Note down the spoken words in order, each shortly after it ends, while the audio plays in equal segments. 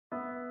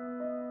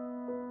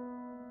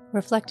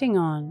Reflecting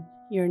on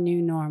your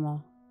new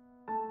normal.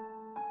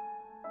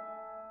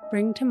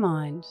 Bring to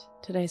mind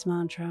today's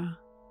mantra.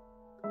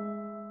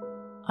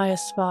 I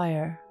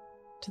aspire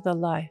to the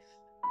life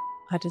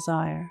I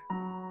desire.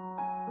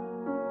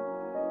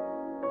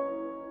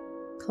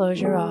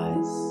 Close your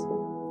eyes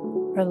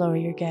or lower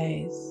your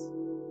gaze.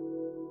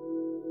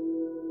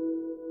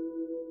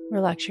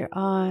 Relax your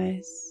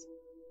eyes,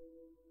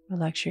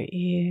 relax your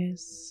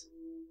ears,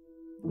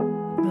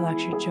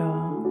 relax your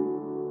jaw.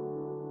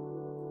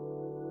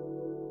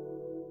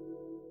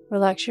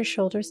 Relax your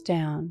shoulders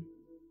down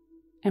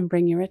and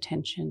bring your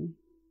attention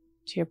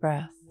to your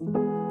breath.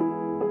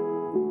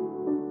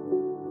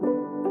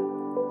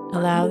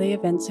 Allow the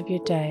events of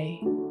your day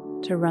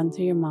to run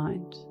through your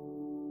mind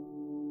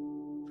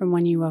from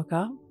when you woke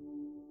up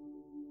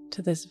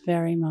to this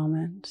very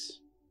moment.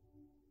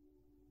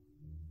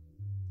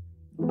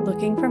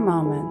 Looking for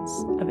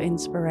moments of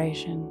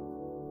inspiration.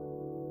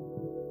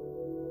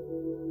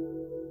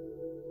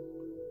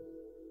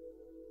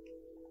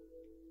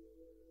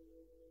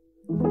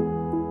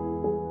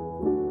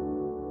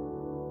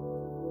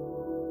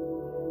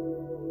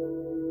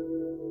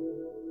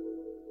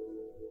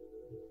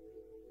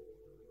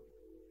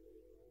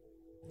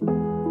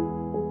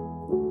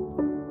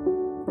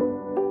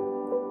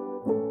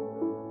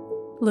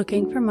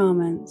 Looking for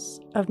moments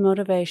of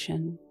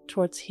motivation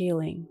towards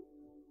healing.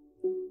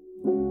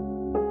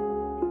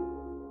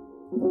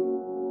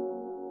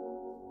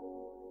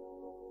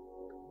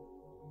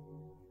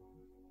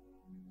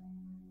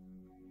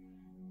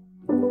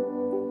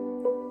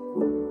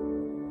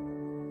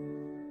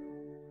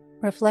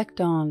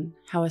 Reflect on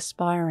how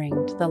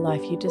aspiring to the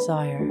life you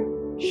desire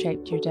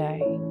shaped your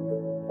day.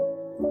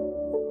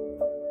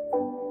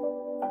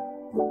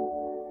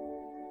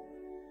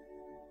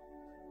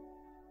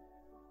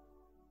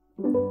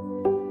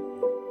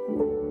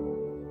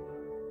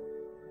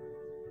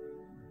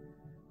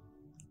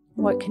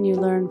 What can you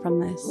learn from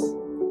this?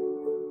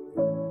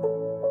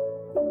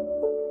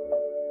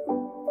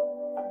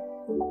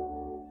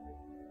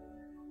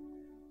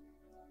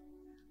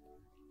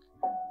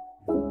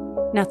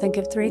 Now think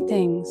of 3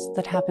 things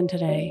that happened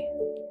today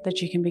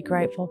that you can be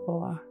grateful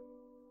for.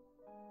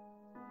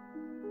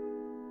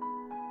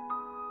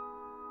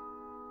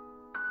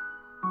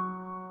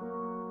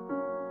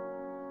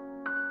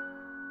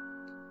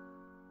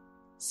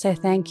 Say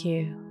thank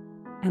you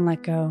and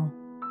let go.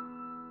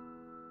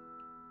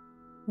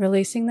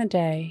 Releasing the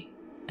day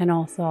and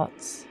all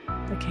thoughts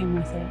that came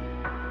with it.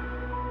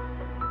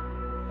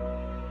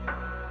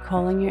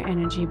 Calling your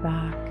energy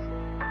back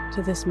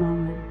to this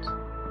moment.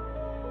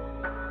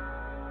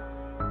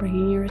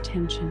 Bringing your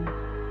attention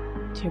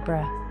to your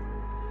breath.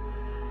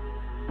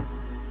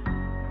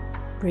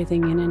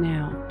 Breathing in and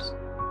out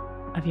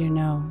of your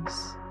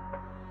nose.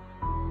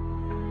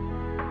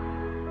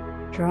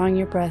 Drawing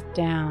your breath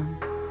down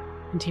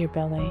into your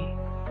belly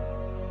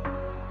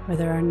where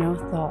there are no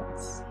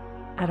thoughts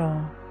at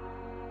all.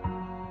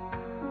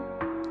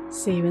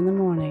 See you in the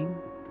morning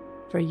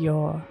for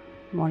your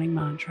morning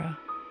mantra.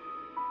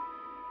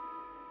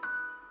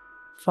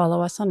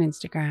 Follow us on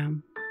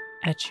Instagram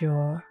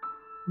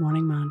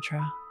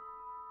 @YourMorningMantra.